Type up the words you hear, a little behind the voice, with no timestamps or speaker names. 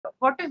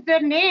what is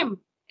their name?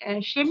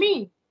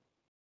 Shimi.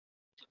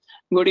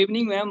 Good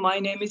evening, ma'am. My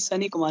name is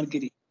Sunny Kumar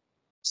Giri.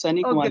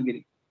 Sunny Kumar Okay.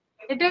 Giri.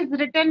 It is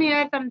written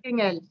here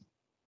something else.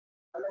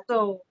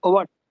 So Oh,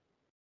 what?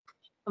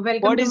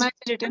 welcome What to is my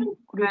written? channel.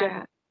 Could you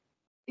tell?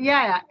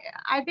 Yeah,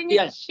 I think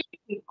Yeah. it's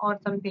Shimi or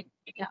something.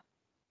 Yeah.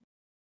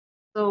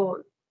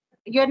 So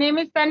your name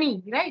is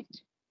Sunny, right?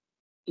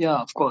 Yeah,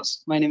 of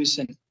course. My name is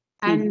Sunny.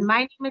 And my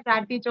name is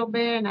Aarti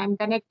Chobe, and I'm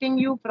connecting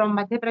you from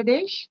Madhya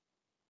Pradesh.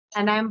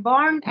 And I'm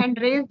born and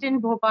raised in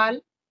Bhopal,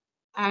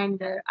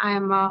 and I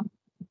am a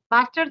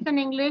master's in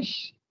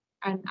English,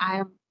 and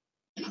I am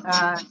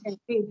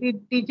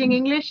teaching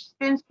English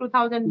since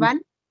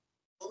 2001.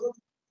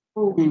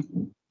 Oh.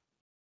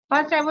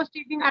 First, I was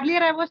teaching,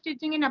 earlier I was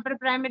teaching in upper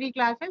primary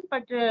classes,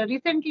 but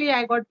recently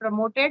I got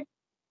promoted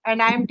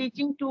and I am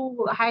teaching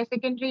to high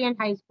secondary and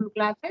high school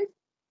classes,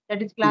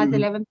 that is class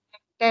 11th,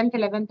 10th,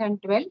 11th, and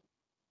 12th.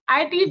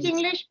 I teach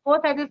English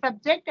both as a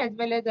subject as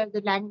well as a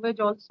language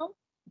also.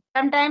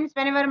 Sometimes,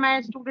 whenever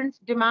my students'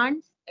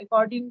 demands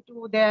according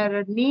to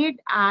their need,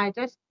 I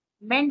just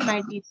mend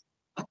my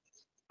teaching.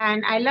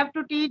 And I love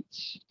to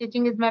teach.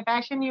 Teaching is my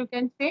passion, you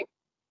can say.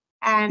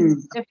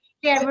 And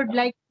definitely, I would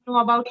like to know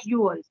about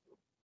you also.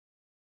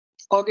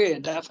 Okay,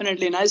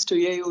 definitely. Nice to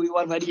hear you. You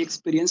are very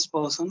experienced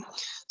person.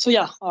 So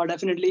yeah,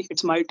 definitely,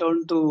 it's my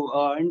turn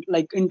to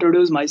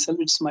introduce myself.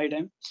 It's my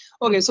time.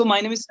 Okay, so my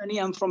name is Sunny.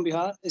 I'm from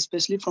Bihar,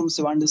 especially from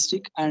Siwan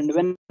district. And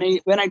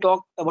when I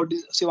talk about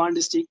this Siwan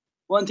district,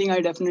 one thing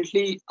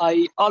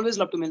I always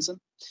love to mention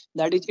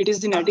that it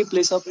is the native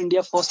place of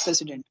India first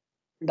president,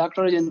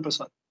 Dr. Rajendra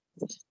Prasad.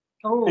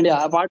 Oh. And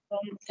apart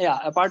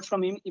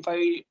from him, if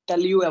I tell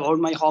you about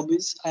my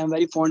hobbies, I am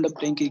very fond of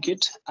playing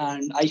cricket,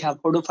 and I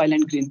have pedophile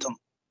and green thumb.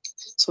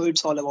 So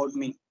it's all about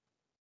me.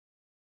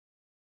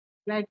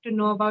 Like to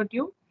know about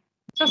you.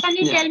 So,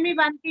 Sunny, Yeah. tell me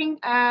one thing.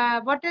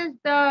 What is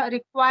the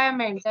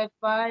requirement that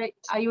why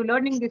are you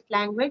learning this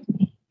language?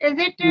 Is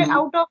it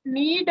out of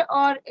need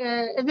or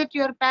is it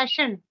your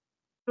passion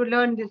to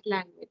learn this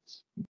language?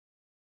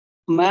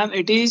 Ma'am,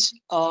 it is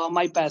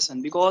my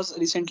passion because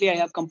recently I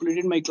have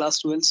completed my class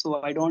 12,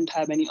 so I don't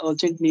have any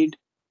urgent need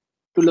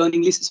to learn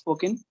English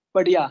spoken.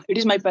 But yeah, it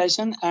is my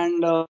passion,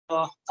 and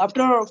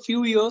after a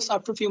few years,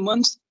 after a few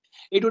months,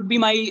 it would be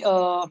my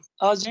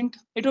urgent.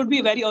 It would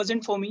be very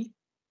urgent for me.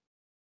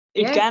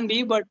 It can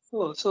be, but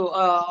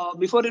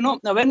before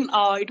when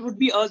it would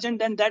be urgent,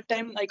 then that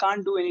time I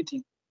can't do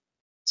anything.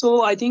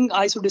 So I think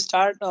I should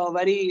start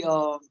very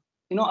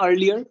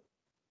earlier.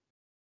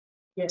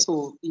 Yes.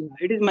 So yeah,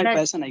 it is my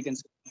passion, I can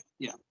say.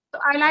 Yeah. So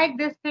I like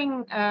this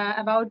thing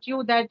about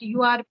you that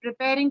you are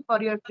preparing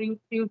for your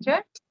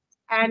future,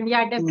 and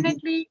yeah,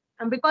 definitely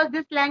because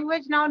this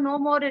language now no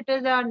more it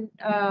is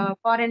a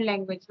foreign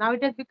language. Now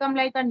it has become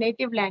like a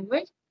native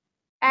language,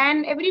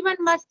 and everyone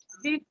must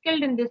be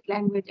skilled in this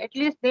language. At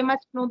least they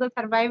must know the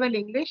survival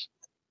English,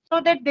 so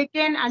that they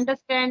can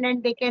understand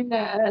and they can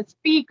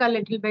speak a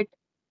little bit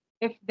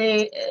if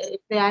they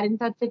are in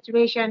such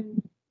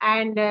situation.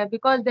 And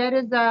because there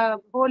is a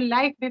whole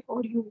life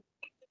before you,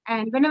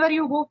 and whenever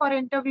you go for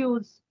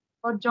interviews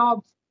or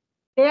jobs,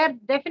 they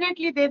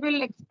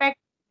will expect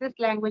this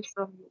language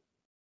from you.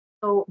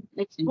 So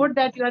it's good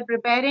that you are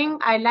preparing.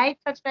 I like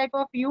such type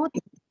of youth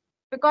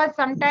because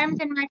sometimes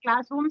in my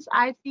classrooms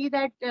I see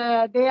that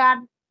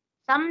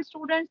some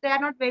students, they are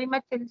not very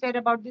much sincere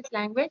about this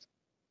language,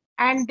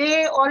 and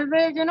they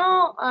always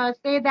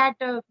say that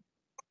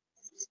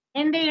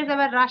Hindi is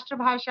our Rashtra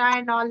Bhasha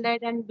and all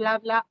that and blah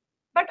blah.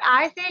 But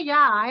I say,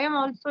 yeah, I am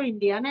also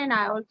Indian and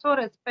I also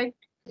respect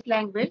this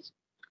language.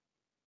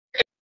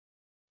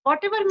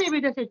 Whatever may be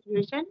the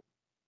situation,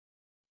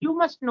 you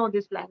must know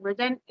this language.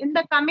 And in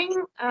the coming,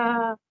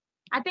 I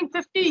think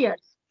 50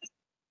 years,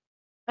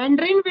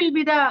 Mandarin will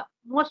be the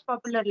most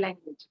popular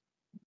language.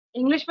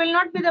 English will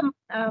not be the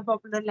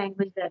popular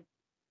language there.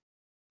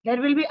 There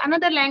will be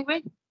another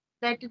language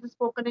that is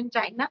spoken in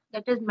China,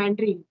 that is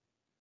Mandarin.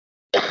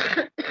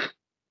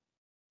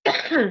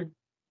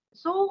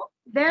 So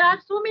there are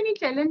so many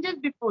challenges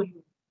before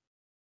you.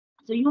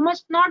 So you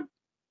must not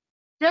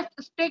just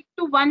stick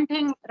to one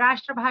thing,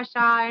 Rashtra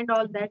Bhasha and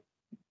all that.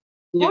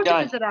 Of course,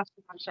 it is a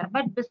Rashtra Bhasha.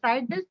 But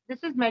beside this,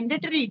 this is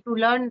mandatory to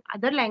learn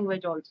other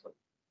language also.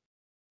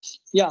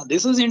 Yeah,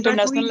 this is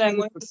international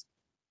language.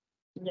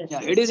 Yes.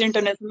 Yeah, it is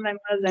international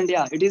language, and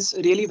yeah, it is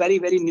really very,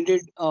 very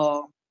needed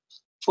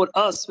for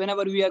us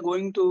whenever we are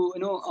going to,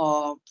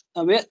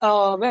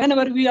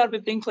 whenever we are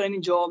preparing for any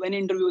job, any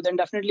interview, then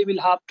definitely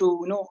we'll have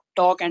to,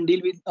 talk and deal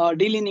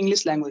in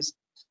English language.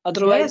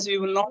 Otherwise, we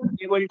will not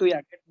be able to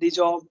get the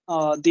job,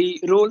 the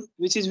role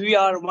which is we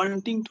are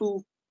wanting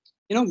to,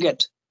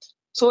 get.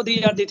 So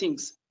these are the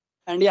things.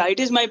 And yeah,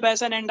 it is my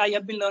passion, and I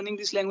have been learning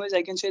this language.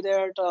 I can say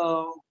that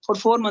for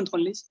 4 months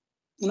only.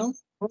 You know,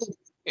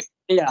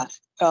 yeah.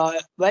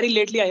 Very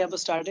lately I have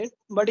started,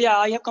 but yeah,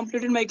 I have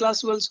completed my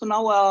class 12. So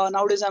now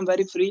nowadays I'm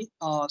very free.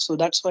 So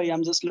that's why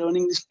I'm just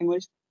learning this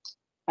language.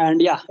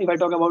 And yeah, if I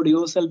talk about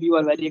yourself, you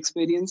are very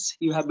experienced.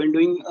 You have been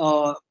doing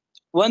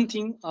one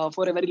thing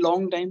for a very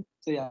long time.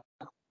 So yeah.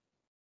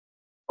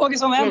 Okay,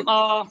 so ma'am,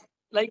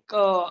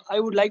 I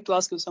would like to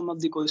ask you some of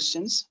the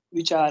questions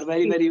which are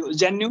very, Please. very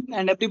genuine,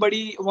 and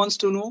everybody wants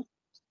to know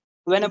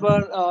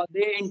whenever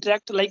they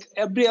interact.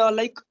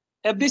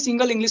 Every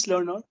single English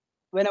learner,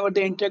 whenever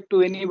they interact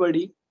to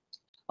anybody,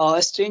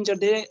 a stranger,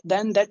 they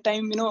then that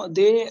time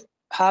they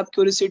have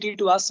curiosity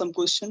to ask some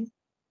question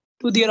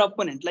to their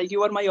opponent. Like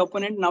you are my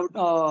opponent now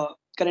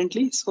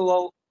currently.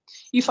 So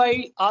if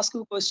I ask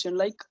you a question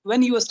like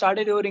when you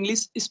started your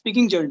English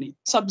speaking journey,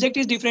 subject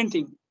is different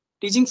thing.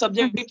 Teaching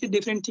subject is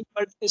different thing,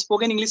 but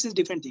spoken English is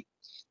different thing.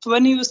 So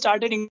when you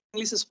started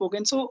English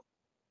spoken, so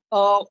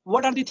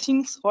what are the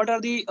things? What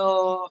are the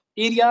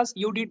areas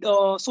you did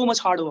so much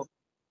hard work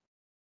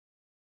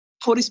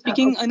for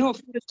speaking? I Okay. know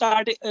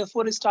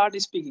for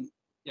start speaking.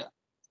 Yeah.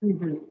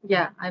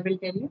 Yeah, I will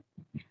tell you.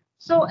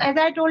 So, as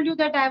I told you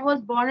that I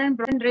was born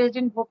and raised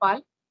in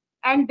Bhopal,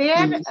 and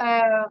there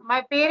Mm.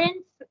 my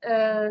parents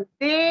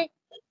they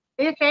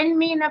sent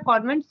me in a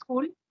convent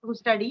school to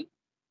study,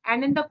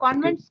 and in the Okay.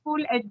 convent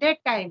school at that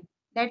time,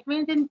 that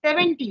means in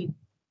 70s,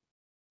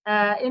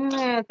 in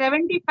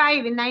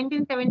 75, in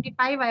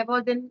 1975, I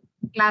was in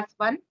class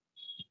one.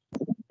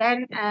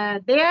 Then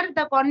there,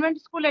 the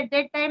convent school at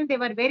that time, they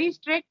were very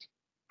strict,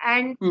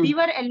 and Mm. we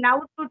were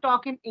allowed to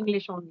talk in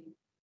English only.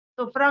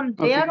 So from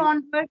there Okay.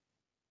 onwards,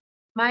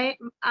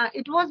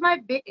 it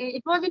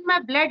was in my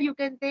blood, you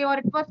can say, or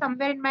it was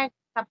somewhere in my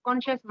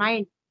subconscious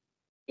mind.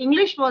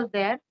 English was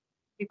there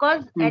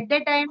because Mm. at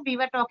that time we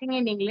were talking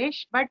in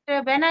English. But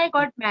when I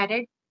got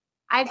married,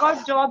 I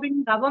got job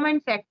in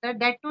government sector,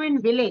 that too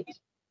in village.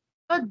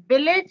 So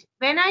village,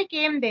 when I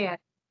came there,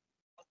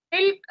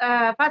 till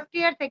first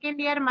year, second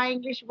year, my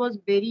English was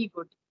very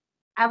good.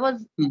 I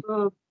was Mm.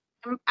 uh,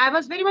 I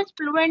was very much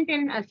fluent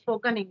in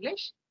spoken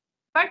English.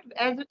 But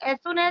as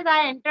soon as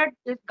I entered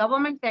this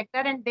government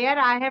sector, and there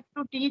I have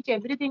to teach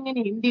everything in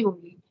Hindi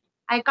only.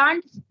 I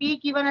can't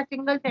speak even a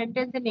single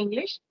sentence in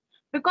English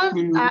because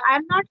Mm.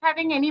 I'm not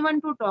having anyone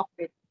to talk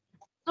with.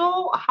 So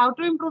how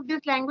to improve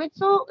this language?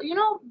 So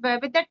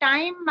with the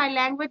time my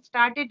language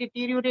started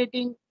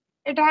deteriorating.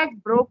 It has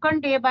broken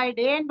day by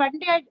day, and one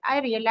day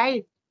I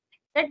realized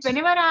that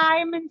whenever I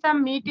am in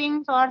some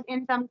meetings or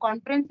in some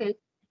conferences,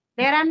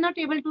 there I'm not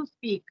able to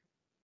speak.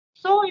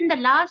 So in the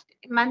last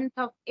month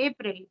of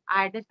April,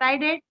 I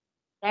decided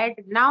that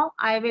now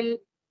I will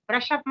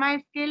brush up my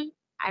skill,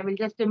 I will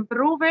just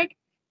improve it.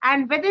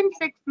 And within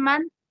 6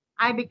 months,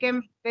 I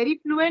became very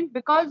fluent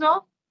because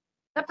of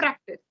the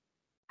practice.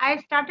 I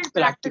started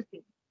Practice.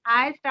 practicing.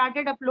 I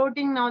started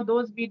uploading now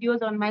those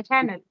videos on my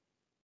channel.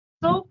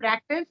 So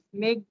practice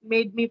made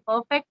me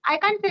perfect. I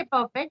can't say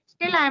perfect,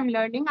 still I am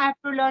learning. I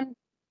have to learn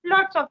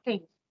lots of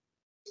things.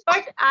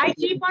 But I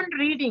keep on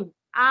reading.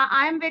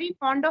 I am very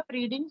fond of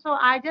reading, so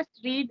I just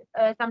read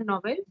some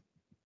novels.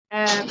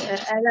 As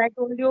I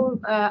told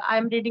you, I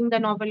am reading the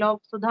novel of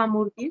Sudha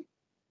Murthy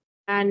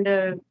and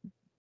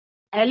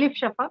Elif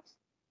Shafaks,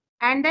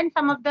 and then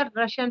some of the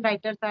Russian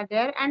writers are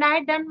there. And I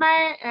had done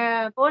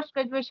my post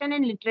graduation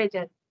in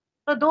literature,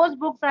 so those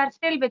books are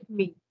still with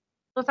me.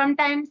 So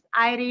sometimes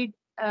I read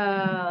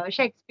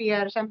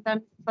Shakespeare.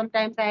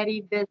 Sometimes I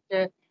read this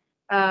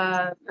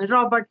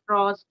Robert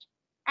Frost,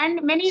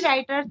 and many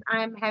writers.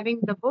 I am having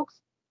the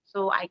books,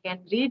 so I can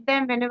read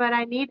them whenever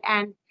I need.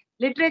 And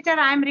literature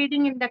I am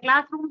reading in the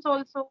classrooms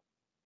also.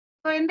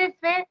 So in this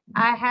way,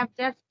 I have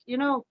just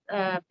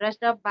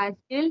brushed up my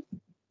skills,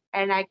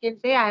 and I can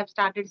say I have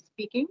started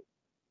speaking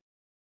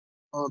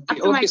Okay. up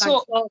to my Okay.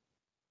 So, country.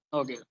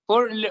 okay,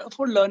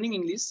 for learning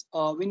English,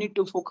 we need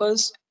to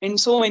focus in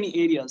so many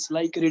areas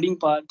like reading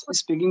part,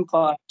 speaking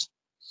part,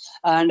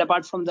 and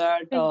apart from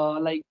that,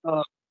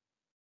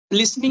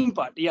 listening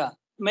part. Yeah,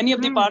 many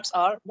of the Hmm. parts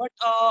are. But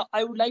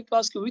I would like to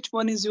ask you, which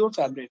one is your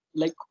favorite?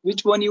 Like,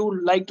 which one you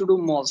like to do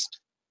most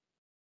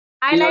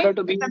I in order like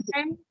to be?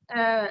 sometimes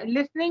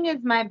listening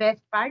is my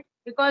best part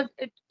because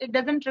it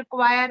doesn't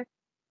require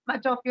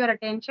much of your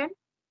attention.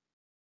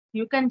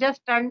 You can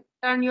just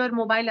turn your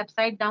mobile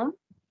upside down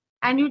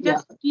and you Yeah.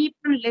 just keep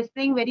on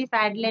listening very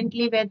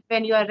silently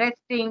when you are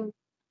resting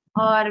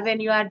or when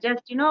you are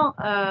just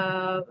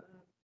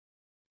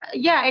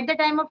yeah, at the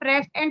time of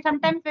rest, and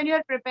sometimes when you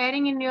are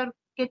preparing in your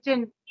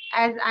kitchen,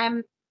 as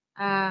I'm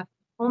uh,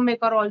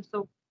 homemaker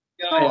also.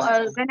 Yeah. So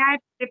Yeah. when I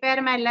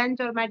prepare my lunch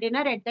or my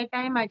dinner, at that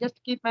time I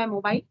just keep my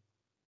mobile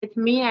with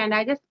me and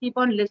I just keep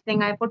on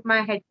listening. I put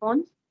my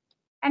headphones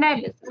and I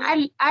listen.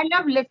 I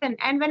love listen.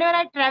 And whenever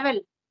I travel,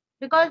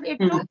 because it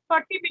took Mhm.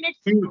 40 minutes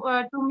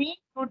to me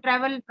to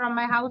travel from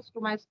my house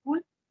to my school.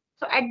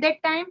 So at that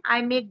time,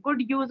 I make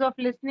good use of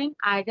listening.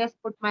 I just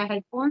put my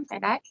headphones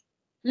and I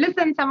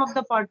listen some of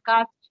the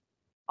podcasts,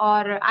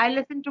 or I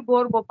listen to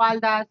Gaur Gopal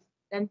Das,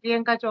 then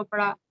Priyanka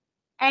Chopra,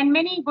 and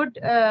many good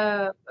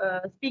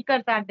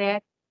speakers are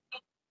there.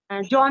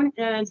 Jay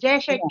Yeah.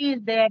 Shetty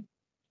is there.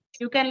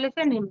 You can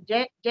listen him.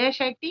 Jay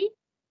Shetty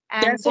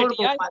and That's it. Gaur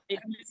Yeah, Gopal. I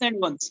have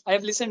listened once. I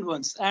have listened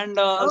once, and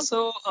Oh,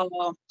 also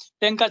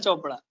Priyanka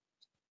Chopra.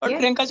 But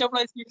yes. Priyanka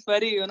Chopra is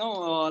very,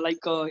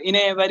 in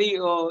a very,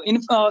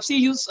 she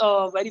use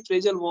very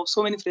phrasal verbs,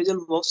 so many phrasal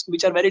verbs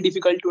which are very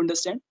difficult to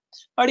understand.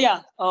 But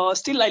yeah,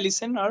 still I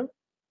listen her,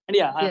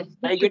 and yeah, Yes,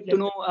 I this get should to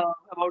know listen.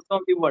 about some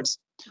of the words.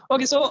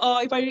 Okay, so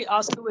if I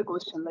ask you a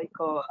question, like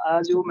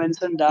as you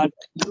mentioned that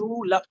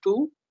you love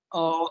to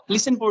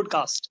listen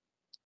podcast,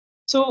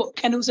 so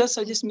can you just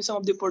suggest me some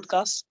of the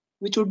podcasts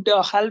which would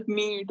help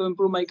me to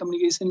improve my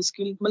communication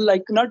skill? Well,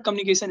 like not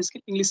communication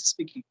skill, English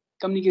speaking.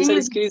 Communication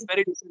English. skill is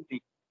very different thing.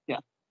 Yeah.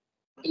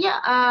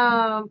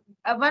 Yeah,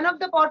 one of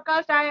the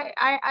podcast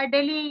I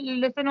daily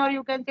listen, or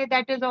you can say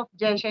that is of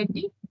Jay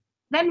Shetty.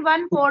 Then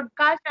one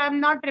podcast, I'm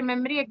not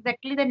remembering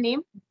exactly the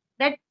name.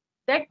 That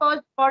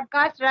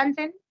podcast runs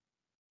in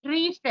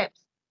three steps.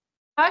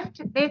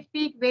 First, they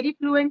speak very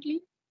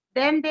fluently.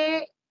 Then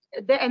they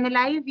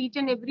analyze each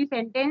and every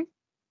sentence.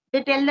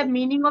 They tell the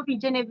meaning of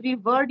each and every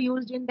word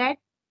used in that,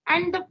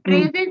 and the Hmm.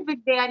 phrases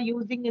which they are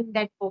using in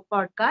that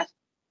podcast.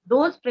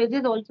 Those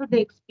phrases also they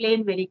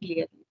explain very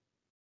clearly.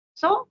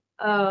 So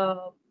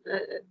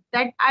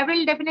that I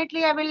will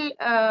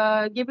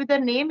give you the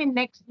name in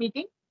next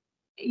meeting.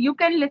 You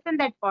can listen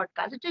that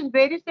podcast. It is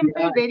very Yeah.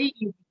 simple, very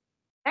easy,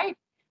 right?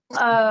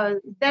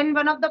 Then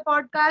one of the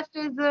podcast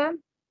is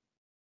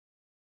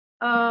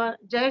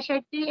Jay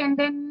Shetty, and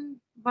then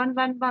one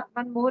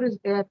more is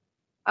there.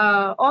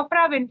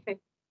 Oprah Winfrey.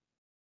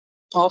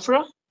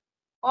 Ofra?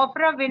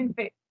 Oprah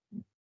Winfrey.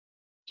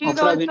 She's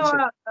Ofra also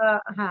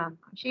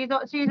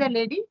Winfrey. she's a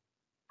lady,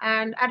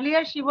 and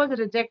earlier she was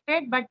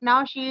rejected, but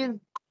now she is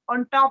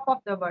on top of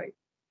the world.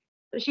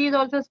 So she is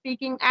also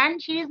speaking,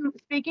 and she is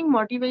speaking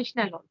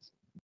motivational also.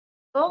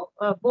 So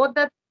both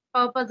the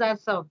purpose are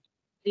served.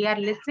 We are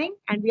listening,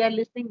 and we are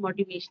listening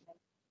motivational.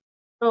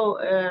 So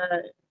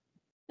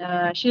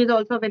she is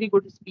also a very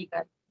good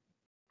speaker.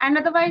 And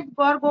otherwise,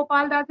 Gaur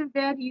Gopal Das is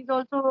there. He's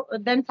also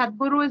then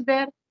Sadhguru is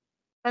there.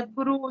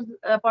 Sadhguru's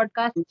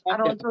podcasts Yeah.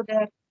 are also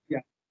there. Yeah.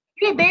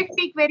 See, they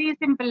speak very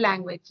simple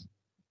language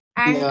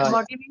and Yeah.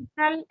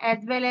 motivational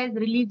as well as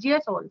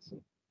religious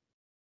also.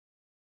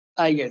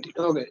 I get it.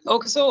 Okay.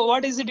 Okay. So,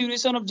 what is the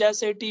duration of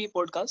Jazz 80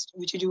 podcast,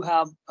 which you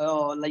have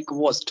like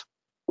watched?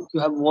 You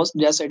have watched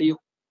Jazz 80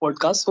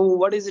 podcast. So,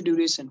 what is the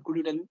duration? Could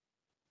you tell me?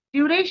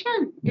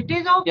 Duration, it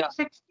is of Yeah.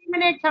 60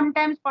 minutes,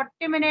 sometimes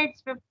 40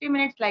 minutes, 50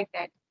 minutes like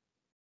that.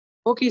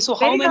 Okay. So,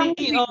 how Very many? long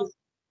video.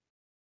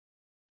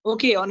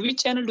 Okay. On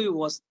which channel do you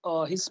watch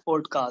his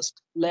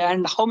podcast?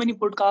 And how many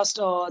podcasts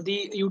the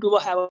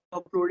YouTuber have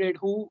uploaded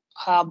who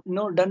have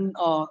done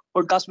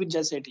podcast with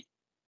Jazz 80?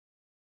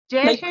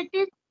 Jay Like,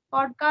 Shetty's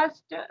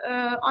podcast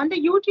on the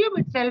YouTube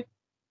itself,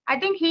 I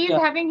think he is yeah.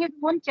 having his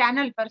own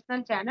channel,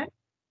 personal channel.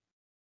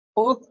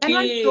 Then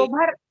Okay.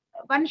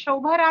 One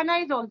Shobha Rana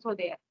is also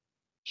there.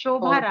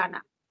 Shobha Oh,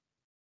 Rana.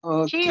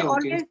 She okay. Okay.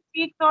 always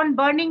speaks on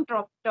burning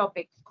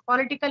topics,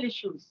 political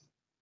issues,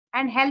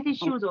 and health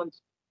issues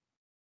also.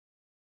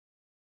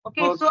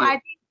 Okay, so Okay. I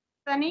think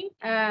Sunny,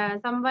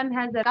 someone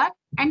has a card,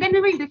 and then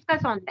we will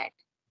discuss on that.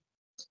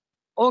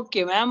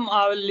 Okay, ma'am,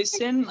 I will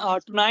listen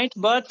tonight.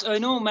 But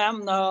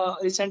ma'am,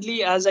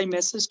 recently as I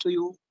messaged to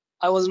you,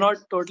 I was not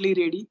totally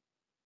ready.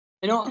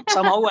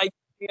 Somehow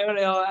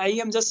I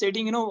am just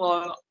sitting.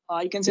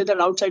 I can say that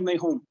outside my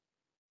home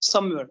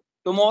somewhere.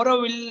 Tomorrow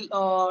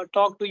we'll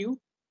talk to you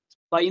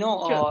by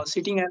Sure.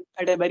 sitting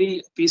at a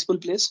very peaceful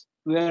place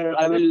where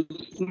I will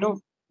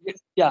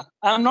yeah.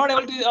 I'm not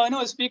able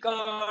to speak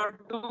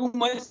too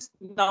much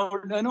now.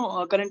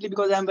 Currently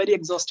because I'm very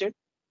exhausted.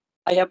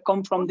 I have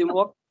come from the Okay.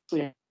 work. So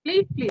yeah,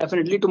 Please, please.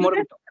 definitely You tomorrow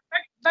we'll just,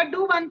 talk. but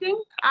do one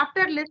thing.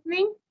 After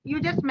listening,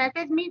 you just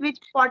message me which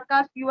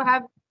podcast you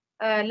have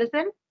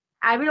listened.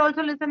 I will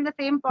also listen the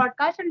same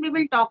podcast, and we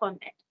will talk on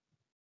that.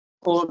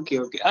 Okay,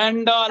 okay.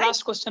 And Right?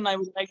 last question I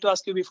would like to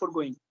ask you before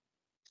going.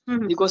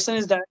 Mm-hmm. The question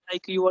is that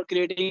like you are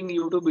creating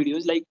YouTube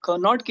videos, like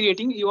not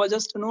creating, you are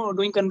just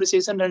doing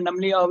conversation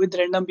randomly with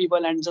random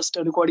people and just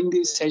recording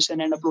the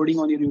session and uploading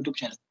on your YouTube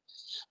channel.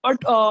 But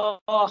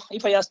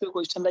if I ask you a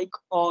question, like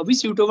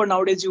which YouTuber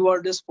nowadays you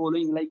are just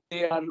following, like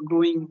they are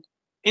growing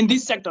in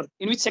this sector,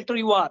 in which sector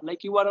you are,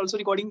 like you are also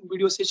recording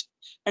video session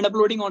and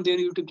uploading on their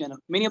YouTube channel.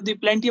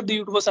 Plenty of the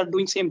YouTubers are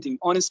doing same thing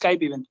on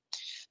Skype even.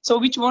 So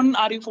which one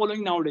are you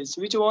following nowadays?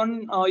 Which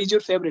one is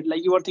your favorite?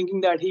 Like you are thinking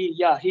that he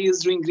is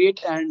doing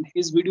great and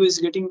his video is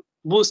getting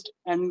boost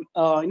and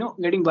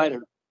getting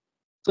viral.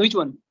 So which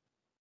one?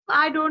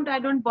 I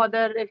don't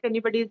bother if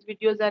anybody's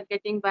videos are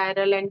getting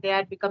viral and they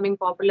are becoming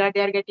popular,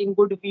 they are getting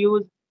good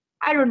views.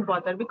 I don't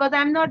bother because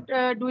I'm not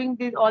doing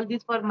all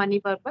this for money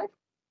purpose.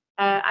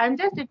 I'm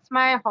just, it's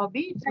my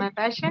hobby, it's my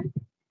passion.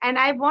 And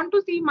I want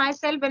to see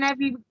myself when I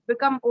will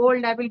become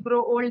old, I will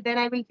grow old, then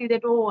I will see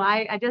that, oh,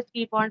 I just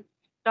keep on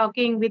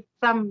talking with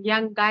some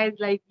young guys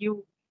like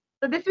you.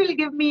 So this will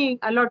give me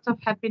a lots of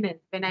happiness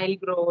when I'll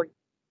grow old.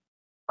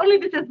 Only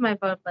this is my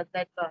purpose,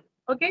 that's all.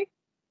 Okay.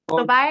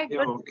 So bye. Okay,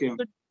 okay.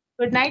 Good,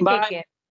 good night. Take Bye. care.